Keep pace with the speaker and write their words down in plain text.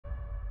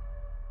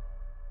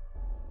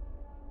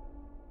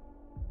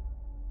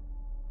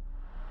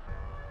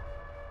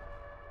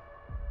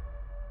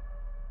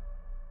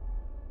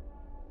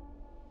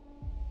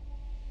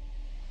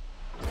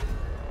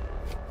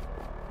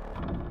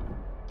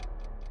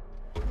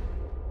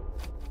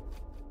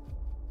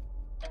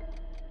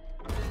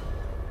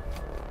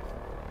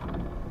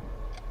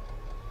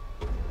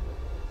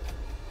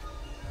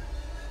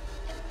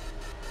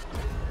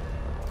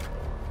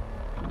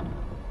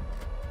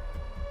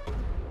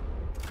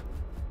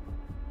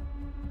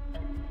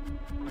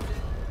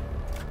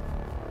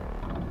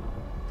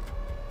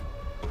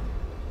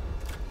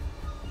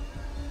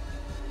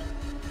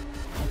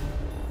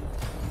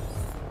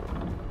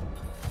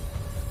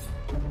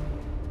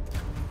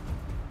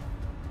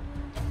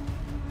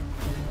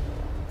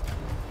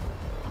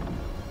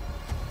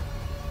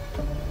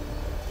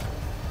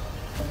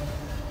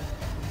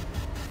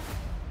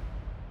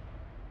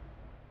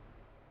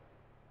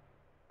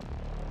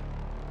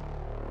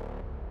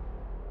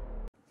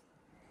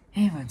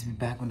Hey everyone, it's me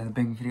back with another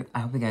big video. I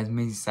hope you guys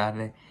made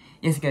Saturday.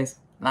 Yes guys,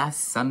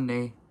 last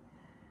Sunday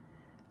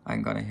I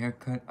got a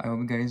haircut. I hope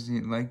you guys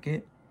did like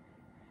it.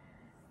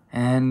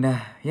 And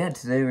yeah,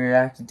 today we're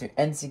reacting to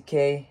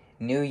NCK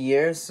New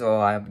Year's.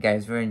 So I hope you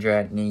guys will enjoy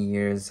that New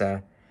Year's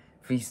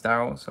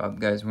freestyle. So I hope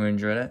you guys will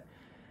enjoy it.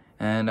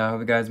 And I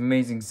hope you guys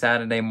amazing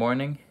Saturday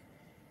morning.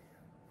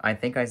 I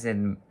think I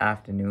said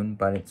afternoon,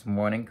 but it's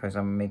morning because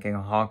I'm making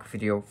a hawk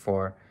video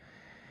for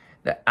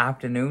the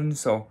afternoon.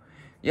 So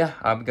yeah,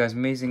 I hope you guys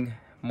amazing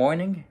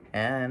morning,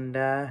 and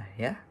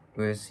yeah,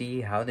 we'll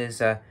see how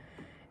this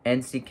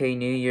NCK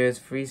New Year's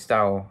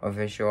freestyle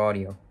official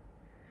audio.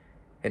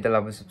 Hit the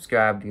like and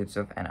subscribe to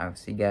YouTube, and I'll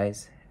see you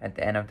guys at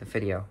the end of the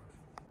video.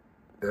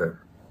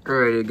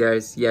 Alrighty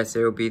guys, yes,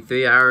 it will be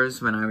 3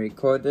 hours when I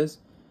record this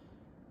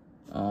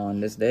on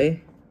this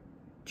day,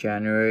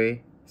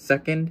 January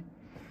 2nd,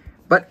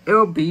 but it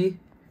will be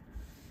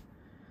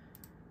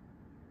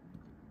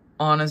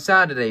on a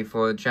Saturday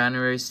for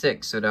January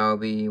 6th, so that'll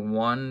be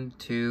 1,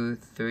 2,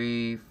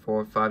 3,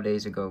 4, 5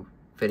 days ago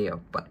video.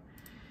 But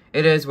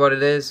it is what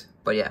it is.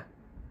 But yeah,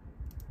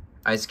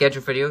 I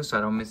schedule videos so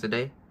I don't miss a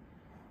day.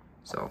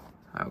 So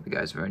I hope you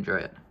guys will enjoy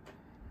it.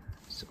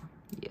 So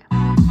yeah.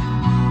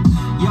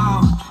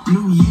 Yo,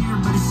 new year,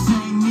 but it's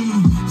same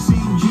me,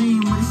 same dream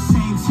with the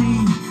same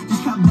team.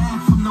 Just got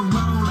back from the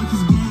road like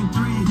it's game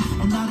 3,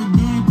 and not a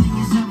damn thing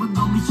is ever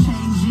gonna be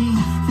changing.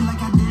 Feel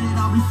like I did it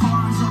all before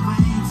I was ever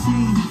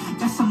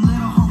 18. Got some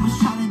little homies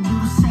trying to do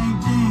the same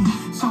thing,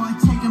 so I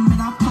take them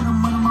and I put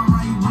them under my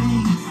right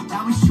wing.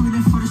 Now we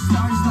shooting for the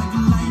stars like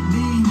a light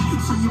beam,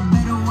 so you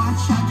better watch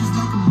out just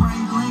like a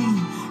bright lane.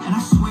 And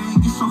I swear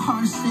it gets so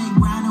hard to stay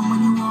grounded when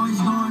you always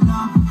going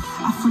up.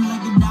 I feel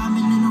like a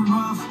diamond in the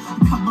rough.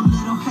 A couple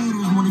little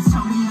haters wanna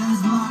tell me that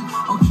it's luck.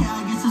 Okay,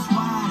 I guess that's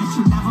why that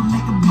you'll never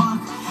make a buck.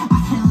 I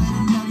can't let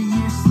another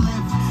year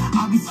slip.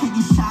 I'll be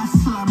taking shots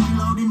till I'm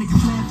reloading the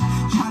clip,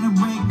 trying to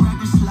break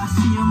records till I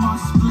see them all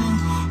split.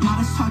 Y'all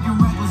just talking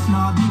reckless,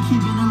 no, I've been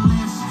keeping a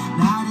list.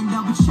 Now I didn't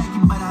double check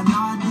it, but I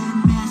know I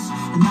didn't miss.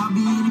 And I'll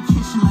be in the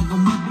kitchen like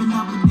I'm whipping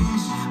up a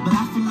dish, but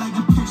I feel like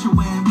a pitcher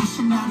where I'm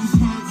missing out these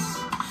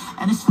hits.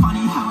 And it's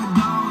funny how it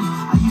goes.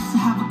 I used to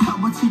have a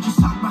couple teachers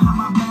talk behind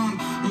my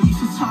back. They used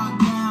to talk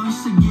down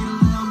just to get a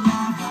little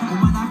laugh. But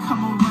when I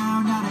come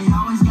around, now they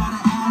always gotta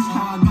ask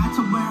how I got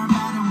to where I'm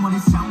at and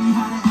wanna tell me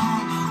how to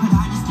act. But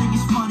I just think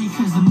it's funny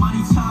cause the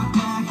money talk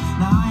back.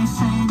 Now I ain't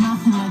saying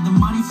nothing, let the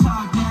money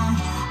talk back.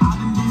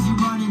 I've been busy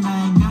running,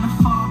 I ain't gonna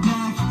fall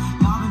back.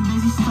 Y'all been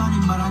busy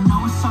studying, but I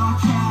know it's all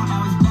cap.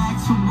 Now it's back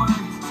to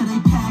work till they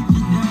pack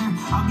the dirt.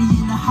 I'll be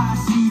in the hot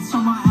seat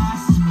till my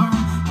ass is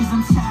burned, cause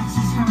them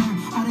taxes hurt.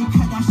 How they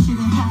cut that shit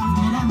in half,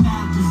 man, that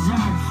mad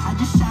dessert. I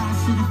just shout out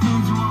to the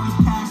fans who always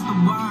pass the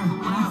word.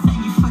 But I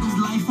thank you for this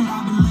life that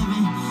I've been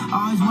living.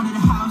 I always wanted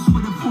a house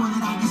with a pool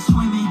that I can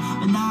swim in,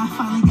 but now I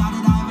finally got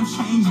it, I haven't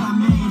changed, I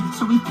made.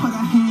 So we put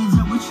our hands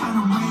up, we're trying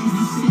to raise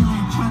the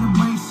ceiling, trying to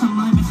break some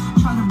limits,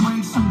 trying to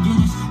break some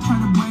Guinness,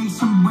 trying to break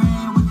some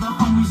bread with the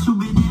homies who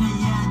been in it.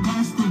 Yeah,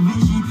 that's the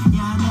vision,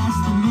 yeah, that's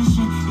the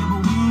mission. Yeah,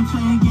 but we ain't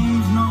playing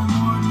games no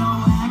more, no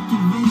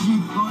Activision.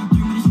 Going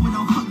 3 minutes with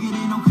no hook, it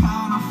ain't no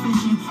cod, I'm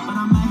fishing. But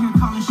I'm out here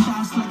calling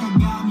shots like I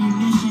got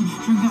munition,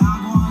 drinking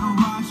agua on the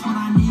rocks when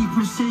I need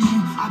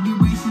precision. I be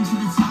racing to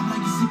the top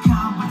like it's a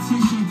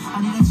competition.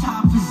 I need a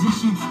top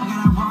position, I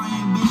got a raw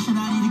ambition.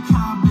 I need a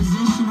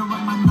composition to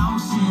write my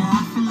notes in.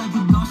 I feel like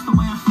a ghost the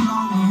way I'm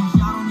floating.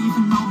 Y'all don't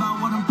even know about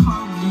what I'm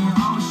cloaked in.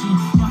 Ocean,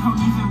 y'all don't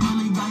even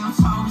really got your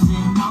toes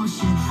in. No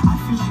shit, I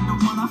feel like the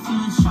one I'm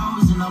feeling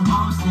chosen. I'm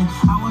boasting,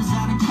 I was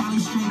out in Cali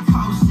straight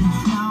coasting.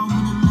 Now I'm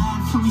in the lab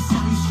till we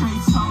sell these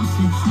straight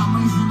toasting. I'm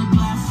raising the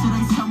glass till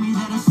they tell me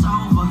that it's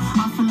over.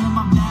 I'm filling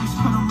my bags,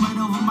 put them right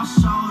over my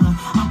shoulder.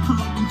 I'm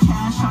collecting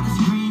cash, all this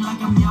green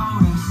like I'm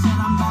Yoda. Said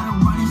I'm about to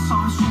run it, so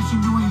I'm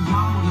stretching doing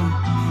yoga.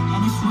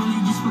 And it's really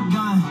just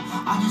begun.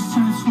 I just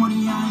turned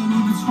 20, I ain't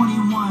even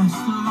 21.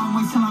 Still a long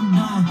way till I'm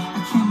done.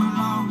 I came a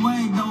long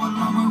way, though a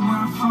long way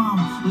where I'm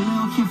from. A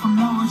little kid from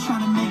nowhere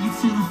trying to make it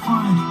to the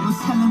front. It was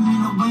telling me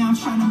the way I'm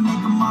trying to make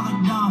them all look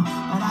dumb,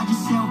 but I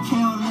just say okay,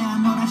 ole, I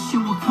know that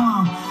shit will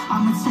come.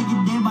 I'ma take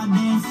it day by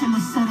day until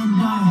it's said and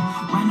done.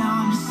 Right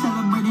now I'm just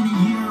celebrating a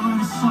year around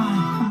the sun.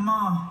 Come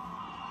on.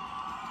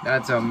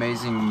 That's an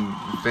amazing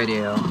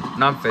video.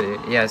 Not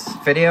video, yes,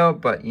 video,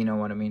 but you know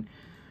what I mean.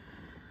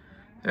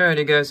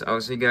 Alrighty guys,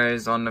 I'll see you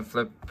guys on the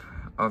flip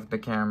of the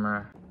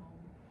camera.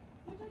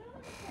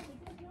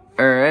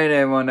 Alright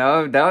everyone,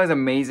 that was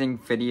amazing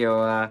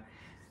video.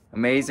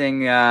 Amazing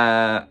New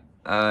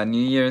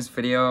Year's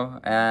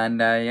video. And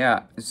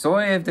yeah,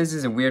 sorry if this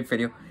is a weird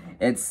video.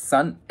 It's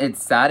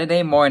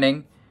Saturday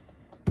morning,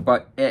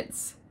 but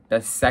it's the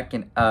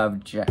 2nd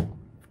of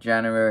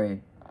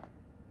January.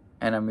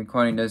 And I'm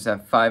recording this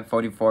at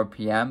 5:44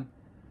 p.m.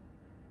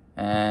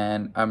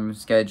 And I'm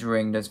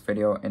scheduling this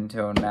video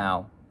until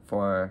now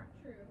for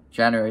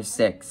January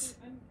 6th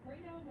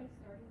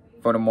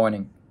for the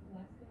morning.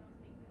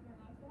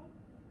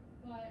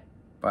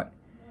 But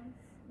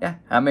yeah,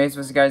 I'm amazed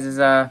with you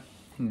guys'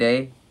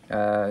 day.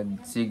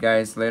 See you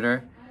guys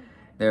later.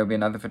 there will be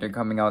another video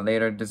coming out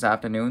later this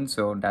afternoon,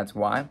 so that's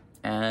why.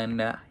 And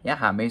yeah,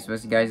 have me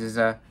supposed you guys is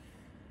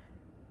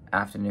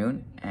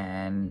afternoon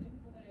and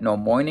no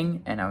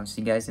morning, and I'll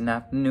see you guys in the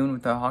afternoon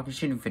with a hockey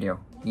shooting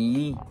video.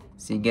 Yee.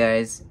 See you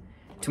guys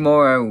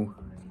tomorrow.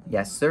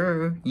 Yes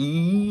sir.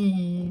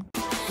 Yee.